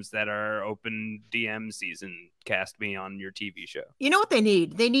Instagrams that are open DM season. Cast me on your TV show. You know what they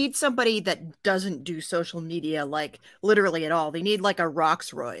need? They need somebody that doesn't do social media like literally at all. They need like a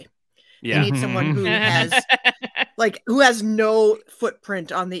Roxroy. Yeah. They need someone who has no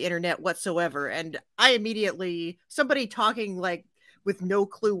footprint on the internet whatsoever. And I immediately, somebody talking like with no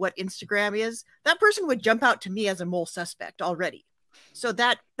clue what Instagram is, that person would jump out to me as a mole suspect already. So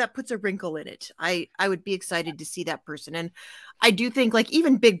that puts a wrinkle in it. I would be excited to see that person. And I do think like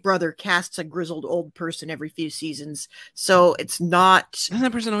even Big Brother casts a grizzled old person every few seasons. So it's not. Doesn't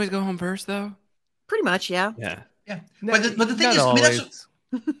that person always go home first though? Pretty much, yeah. Yeah. But the thing is,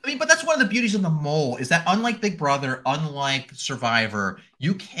 but that's one of the beauties of The Mole is that unlike Big Brother, unlike Survivor,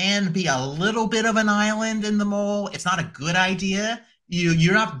 you can be a little bit of an island in The Mole. It's not a good idea.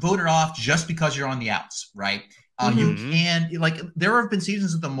 You're not voted off just because you're on the outs, right? You can, like, there have been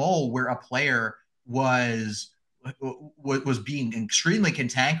seasons of The Mole where a player was being extremely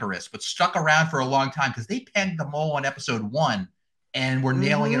cantankerous, but stuck around for a long time because they pegged The Mole on episode 1 and were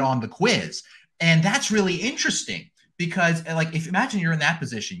nailing it on the quiz. And that's really interesting because, like, if imagine you're in that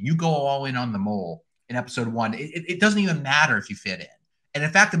position, you go all in on The Mole in episode 1. It doesn't even matter if you fit in. And in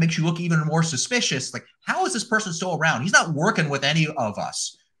fact, it makes you look even more suspicious. Like, how is this person still around? He's not working with any of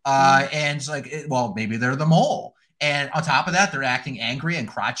us. And it's like, well, maybe they're the mole. And on top of that, they're acting angry and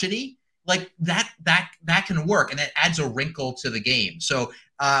crotchety. Like that can work, and it adds a wrinkle to the game. So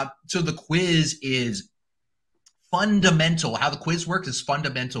the quiz is fundamental. How the quiz works is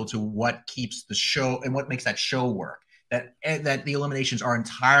fundamental to what keeps the show and what makes that show work. That the eliminations are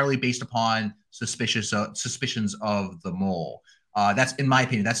entirely based upon suspicions of the mole. That's, in my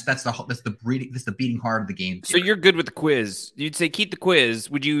opinion, that's the beating heart of the game theory. So you're good with the quiz. You'd say keep the quiz.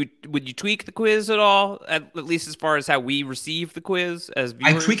 Would you tweak the quiz at all? At least as far as how we receive the quiz as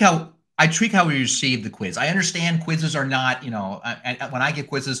viewers? I tweak how we receive the quiz. I understand quizzes are not, when I give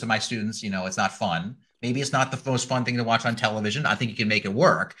quizzes to my students, it's not fun. Maybe it's not the most fun thing to watch on television. I think you can make it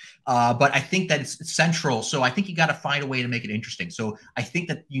work. But I think that it's central. So I think you got to find a way to make it interesting. So I think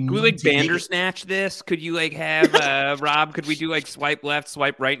that you Could we like Bandersnatch this? Could you like have, Rob, could we do like swipe left,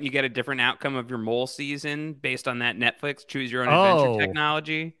 swipe right, and you get a different outcome of your mole season based on that Netflix choose your own adventure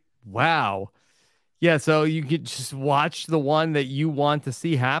technology? Wow. Yeah, so you could just watch the one that you want to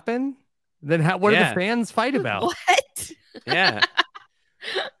see happen? Then what do the fans fight about? What? Yeah.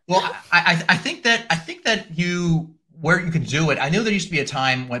 Well, I think that where you could do it. I know there used to be a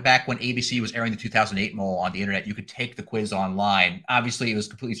time back when ABC was airing the 2008 mole on the internet. You could take the quiz online. Obviously, it was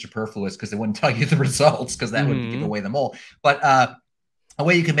completely superfluous because they wouldn't tell you the results because that would give away the mole. But a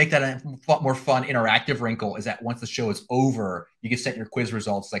way you can make that a more fun interactive wrinkle is that once the show is over, you can set your quiz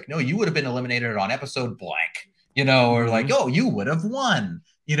results like, no, you would have been eliminated on episode blank, or like, oh, you would have won,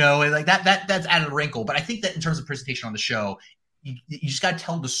 and like that's added a wrinkle. But I think that in terms of presentation on the show, you just got to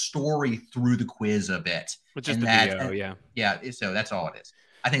tell the story through the quiz a bit. Which is the video, yeah. So that's all it is.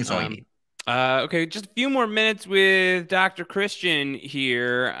 I think it's all you need. Okay, just a few more minutes with Dr. Christian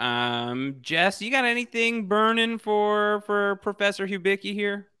here. Jess, you got anything burning for Professor Hubicki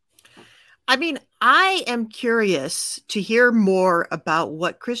here? I mean, I am curious to hear more about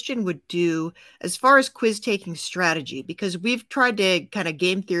what Christian would do as far as quiz taking strategy, because we've tried to kind of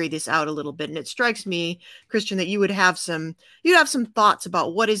game theory this out a little bit. And it strikes me, Christian, that you'd have some thoughts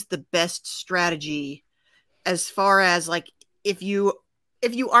about what is the best strategy as far as like, if you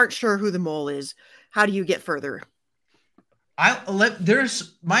aren't sure who the mole is, how do you get further? My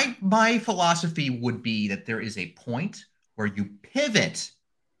philosophy would be that there is a point where you pivot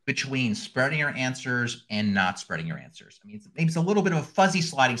between spreading your answers and not spreading your answers. I mean, maybe it's a little bit of a fuzzy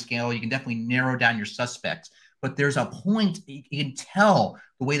sliding scale. You can definitely narrow down your suspects, but there's a point you can tell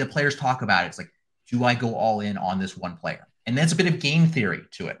the way the players talk about it. It's like, do I go all in on this one player? And that's a bit of game theory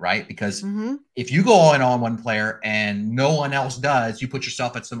to it, right? Because if you go all in on one player and no one else does, you put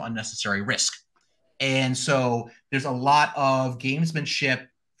yourself at some unnecessary risk. And so there's a lot of gamesmanship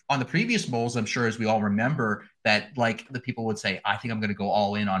on the previous moles, I'm sure, as we all remember, that like the people would say, I think I'm going to go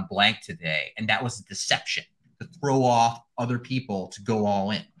all in on blank today. And that was a deception to throw off other people to go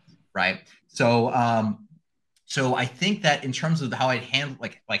all in, right? So so I think that in terms of how I'd handle,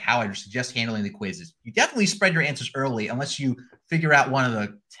 like how I suggest handling the quizzes, you definitely spread your answers early unless you figure out one of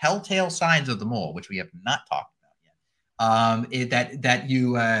the telltale signs of the mole, which we have not talked about yet.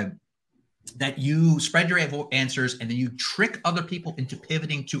 That you spread your answers and then you trick other people into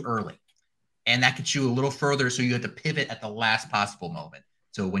pivoting too early. And that gets you a little further, so you have to pivot at the last possible moment.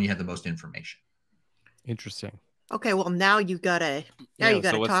 So when you have the most information. Interesting. Okay, well now you gotta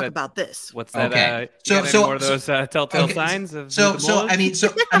talk about this. What's that? Okay. So more of those telltale signs of I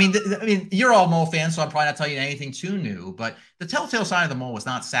mean, you're all mole fans, so I'm probably not telling you anything too new. But the telltale sign of the mole was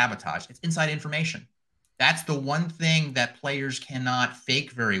not sabotage; it's inside information. That's the one thing that players cannot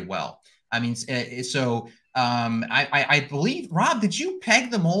fake very well. I mean, I believe, Rob, did you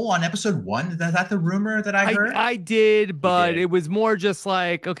peg the mole on episode 1? Is that the rumor that I heard? I did, but it was more just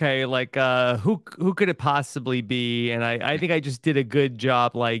like, okay, like who could it possibly be? And I think I just did a good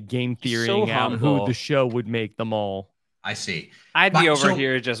job like game theorying out who the show would make the mole. I see. I'd be over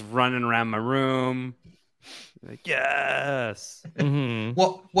here just running around my room. Like, yes.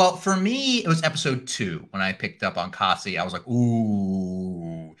 Well, for me, it was episode 2 when I picked up on Kasi. I was like,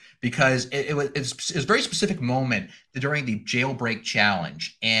 ooh, because it was a very specific moment during the jailbreak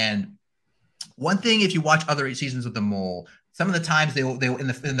challenge. And one thing, if you watch other seasons of The Mole, some of the times they in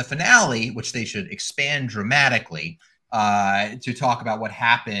the finale, which they should expand dramatically to talk about what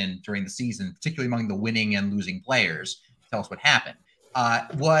happened during the season, particularly among the winning and losing players. Tell us what happened.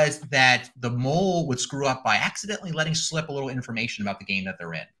 Was that the mole would screw up by accidentally letting slip a little information about the game that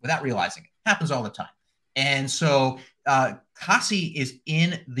they're in without realizing it. Happens all the time. And so Kasi is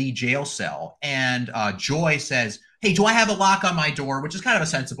in the jail cell, and Joy says, hey, do I have a lock on my door? Which is kind of a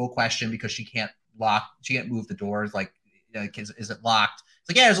sensible question because she can't move the doors. Like, is it locked? It's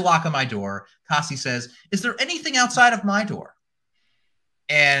like, yeah, there's a lock on my door. Cassie says, is there anything outside of my door?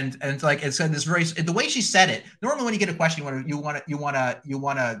 And it's like, it's this very, the way she said it, normally when you get a question, you want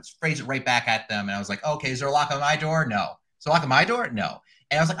to phrase it right back at them. And I was like, okay, is there a lock on my door? No. Is there a lock on my door? No.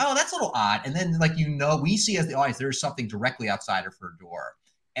 And I was like, oh, that's a little odd. And then like, we see as the audience, there's something directly outside of her door.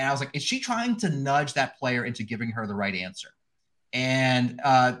 And I was like, is she trying to nudge that player into giving her the right answer? And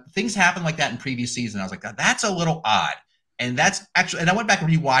things happen like that in previous season. I was like, that's a little odd. And that's actually, and I went back and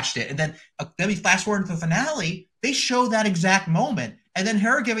rewatched it. And then we fast forward to the finale, they show that exact moment. And then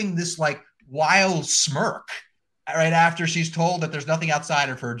her giving this like wild smirk right after she's told that there's nothing outside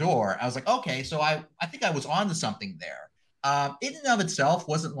of her door. I was like, okay, so I think I was onto something there. In and of itself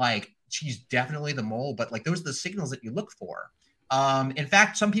wasn't like she's definitely the mole, but like those are the signals that you look for. In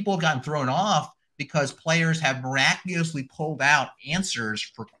fact, some people have gotten thrown off because players have miraculously pulled out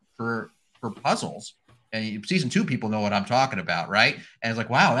answers for puzzles. And season 2 people know what I'm talking about, right? And it's like,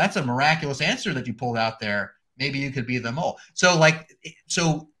 wow, that's a miraculous answer that you pulled out there. Maybe you could be the mole. So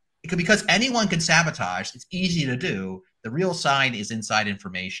because anyone can sabotage, it's easy to do. The real sign is inside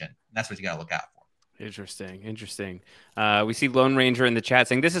information. That's what you got to look out for. Interesting. We see Lone Ranger in the chat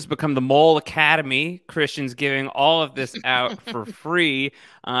saying this has become the Mole Academy. Christian's giving all of this out for free.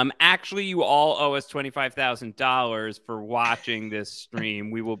 Actually, you all owe us $25,000 for watching this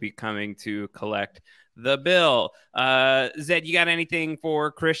stream. We will be coming to collect the bill. Zed, you got anything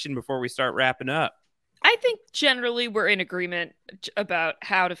for Christian before we start wrapping up? I think generally we're in agreement about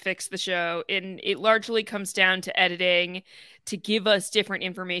how to fix the show, and it largely comes down to editing to give us different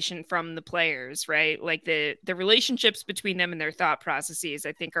information from the players, right? Like the relationships between them and their thought processes,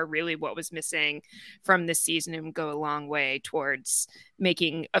 I think, are really what was missing from this season and go a long way towards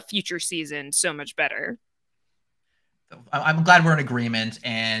making a future season so much better. I'm glad we're in agreement,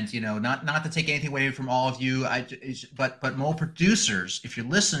 and not to take anything away from all of you, but Mole producers, if you're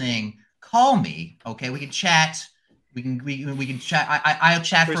listening, call me, okay? We can chat. We can chat. I'll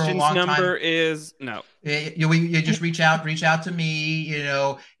chat for a long time. Christian's number is no. You just reach out to me.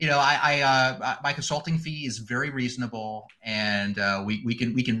 My consulting fee is very reasonable, and we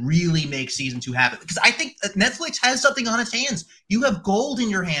can really make season 2 happen, because I think Netflix has something on its hands. You have gold in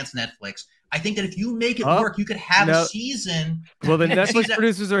your hands, Netflix. I think that if you make it work, you could have a season. Well, the Netflix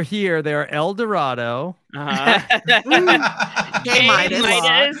producers are here. They are El Dorado. Gay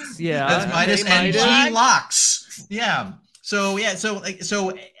Midas. Yeah. That's Midas and G Locks. Yeah. So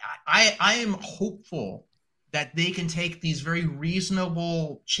I am hopeful that they can take these very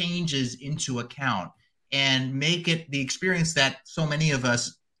reasonable changes into account and make it the experience that so many of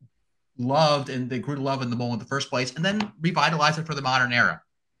us loved and they grew to love in the Mole in the first place, and then revitalize it for the modern era.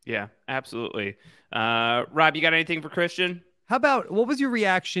 Yeah, absolutely. Rob, you got anything for Christian? How about, what was your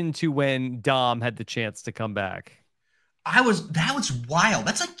reaction to when Dom had the chance to come back? That was wild.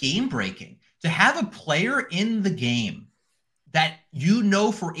 That's like game breaking. To have a player in the game that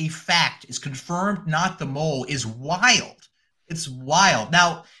for a fact is confirmed not the mole is wild. It's wild.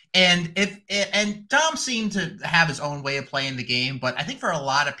 Now, and Dom seemed to have his own way of playing the game, but I think for a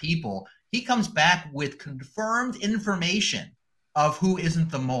lot of people, he comes back with confirmed information of who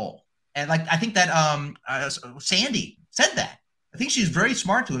isn't the mole. And like, I think that Sandy said that. I think she's very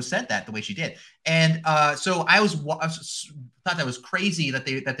smart to have said that the way she did. And so I thought that was crazy that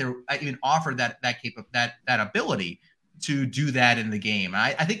they even offered that ability to do that in the game.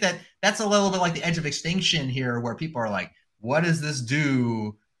 I think that's a little bit like the edge of extinction here, where people are like, what does this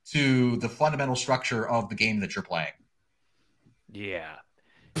do to the fundamental structure of the game that you're playing? Yeah.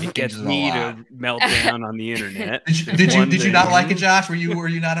 It gets me to melt down on the internet. Did you not like it, Josh? Were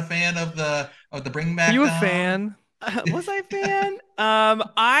you not a fan of the bring back? Were you a fan? Was I a fan?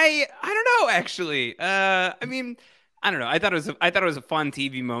 I don't know, actually. I mean, I don't know. I thought it was a fun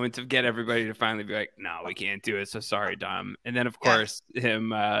TV moment to get everybody to finally be like, no, we can't do it. So sorry, Dom. And then of course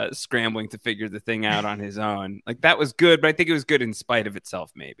him scrambling to figure the thing out on his own. Like, that was good, but I think it was good in spite of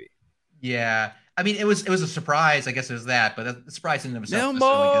itself, maybe. Yeah. I mean, it was a surprise, I guess, it was that, but the surprise in itself. No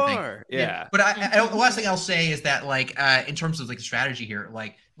more. Yeah. But the last thing I'll say is that, like, in terms of like the strategy here,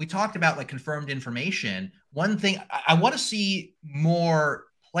 like we talked about, like confirmed information. One thing I want to see more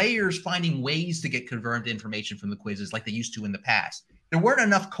players finding ways to get confirmed information from the quizzes like they used to in the past. There weren't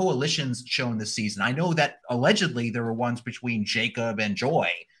enough coalitions shown this season. I know that allegedly there were ones between Jacob and Joy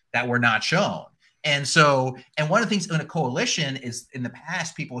that were not shown. And one of the things in a coalition is, in the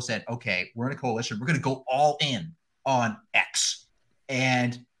past, people said, okay, we're in a coalition. We're going to go all in on X.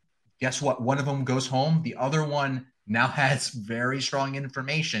 And guess what? One of them goes home. The other one now has very strong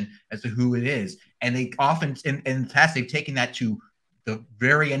information as to who it is. And they often, in the past, they've taken that to the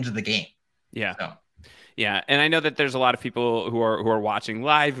very end of the game. Yeah. So. Yeah, and I know that there's a lot of people who are watching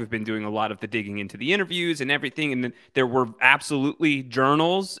live who've been doing a lot of the digging into the interviews and everything, and there were absolutely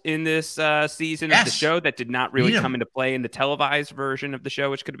journals in this season of the show that did not really come into play in the televised version of the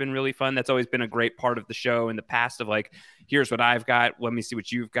show, which could have been really fun. That's always been a great part of the show in the past of like, here's what I've got, let me see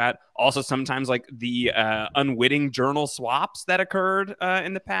what you've got. Also, sometimes like the unwitting journal swaps that occurred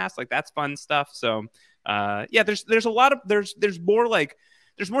in the past, like that's fun stuff. So yeah, there's a lot of there's more like.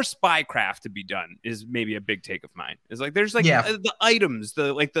 There's more spycraft to be done is maybe a big take of mine. Is like there's like the items,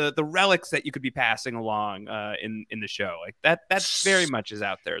 the relics that you could be passing along in the show. Like that's very much is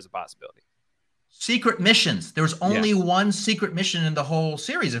out there as a possibility. Secret missions. There was only one secret mission in the whole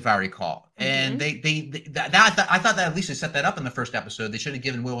series, if I recall. And I thought that at least they set that up in the first episode. They should have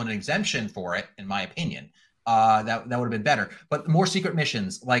given Will an exemption for it, in my opinion. That would have been better. But more secret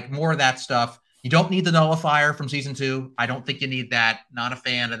missions, like more of that stuff. You don't need the nullifier from season 2. I don't think you need that. Not a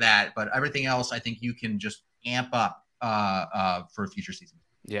fan of that. But everything else, I think you can just amp up for future seasons.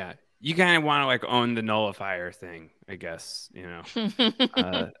 Yeah. You kind of want to like own the nullifier thing, I guess, you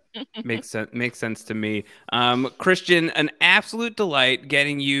know. Makes sense to me. Christian, an absolute delight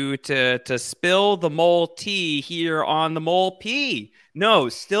getting you to spill the mole tea here on the Mole P. No,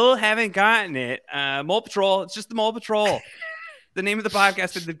 still haven't gotten it. Mole Patrol, it's just the Mole Patrol. The name of the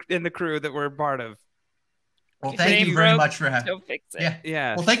podcast and the crew that we're a part of. Well, thank you very much for having me. Fix it.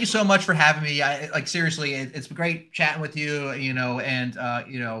 Yeah. Well, thank you so much for having me. Like seriously, it's been great chatting with you. You know, and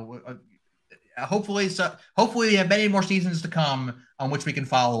you know, hopefully we have many more seasons to come on which we can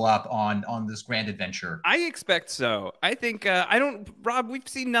follow up on this grand adventure. I expect so. I think Rob, we've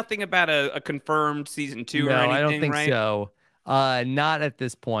seen nothing about a confirmed season 2 or anything, I don't think right? so. Not at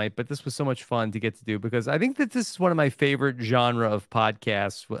this point, but this was so much fun to get to do because I think that this is one of my favorite genre of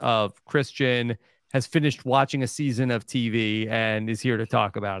podcasts. Of Christian has finished watching a season of TV and is here to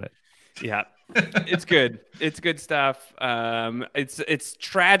talk about it. Yeah, it's good. It's good stuff. It's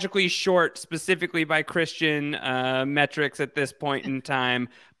tragically short, specifically by Christian metrics at this point in time.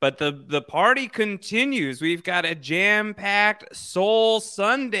 But the party continues. We've got a jam-packed Soul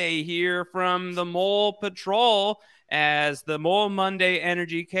Sunday here from the Mole Patrol. As the Mole Monday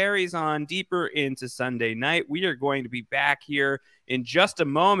energy carries on deeper into Sunday night, we are going to be back here in just a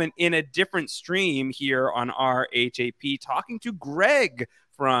moment in a different stream here on our HAP, talking to Greg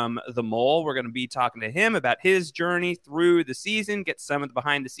from The Mole. We're going to be talking to him about his journey through the season, get some of the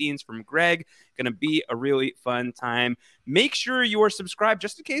behind the scenes from Greg. Going to be a really fun time. Make sure you are subscribed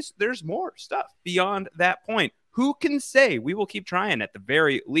just in case there's more stuff beyond that point. Who can say? We will keep trying at the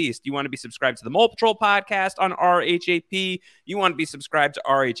very least. You want to be subscribed to the Mole Patrol podcast on RHAP. You want to be subscribed to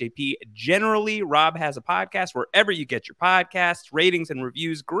RHAP generally. Rob has a podcast wherever you get your podcasts. Ratings and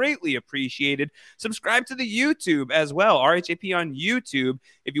reviews greatly appreciated. Subscribe to the YouTube as well. RHAP on YouTube.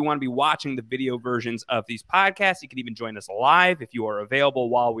 If you want to be watching the video versions of these podcasts, you can even join us live if you are available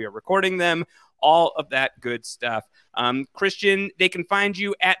while we are recording them. All of that good stuff. Christian, they can find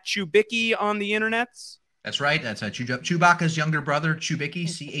you at Hubicki on the internets. That's right. That's Chewbacca's younger brother, Hubicki,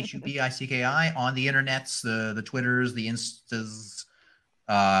 Chubicki, on the internets, the Twitters, the Instas.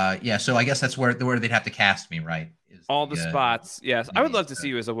 Yeah, so I guess that's where they'd have to cast me, right? All the spots. Yes, I would love to see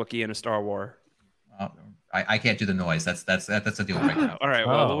you as a Wookiee in a Star Wars. I can't do the noise. That's a deal right now. All right,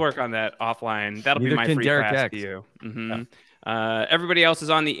 well, we'll work on that offline. That'll be my free pass to you. Mm-hmm. Everybody else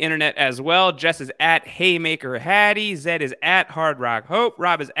is on the internet as well. Jess is at Haymaker Hattie. Zed is at Hard Rock Hope.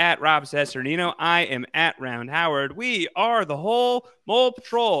 Rob is at Rob Cesternino. I am at Round Howard. We are the whole Mole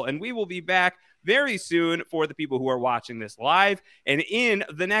Patrol, and we will be back very soon for the people who are watching this live and in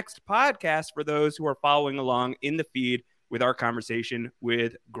the next podcast for those who are following along in the feed with our conversation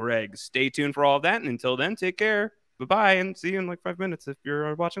with Greg. Stay tuned for all of that, and until then, take care. Bye-bye, and see you in like 5 minutes if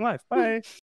you're watching live. Bye.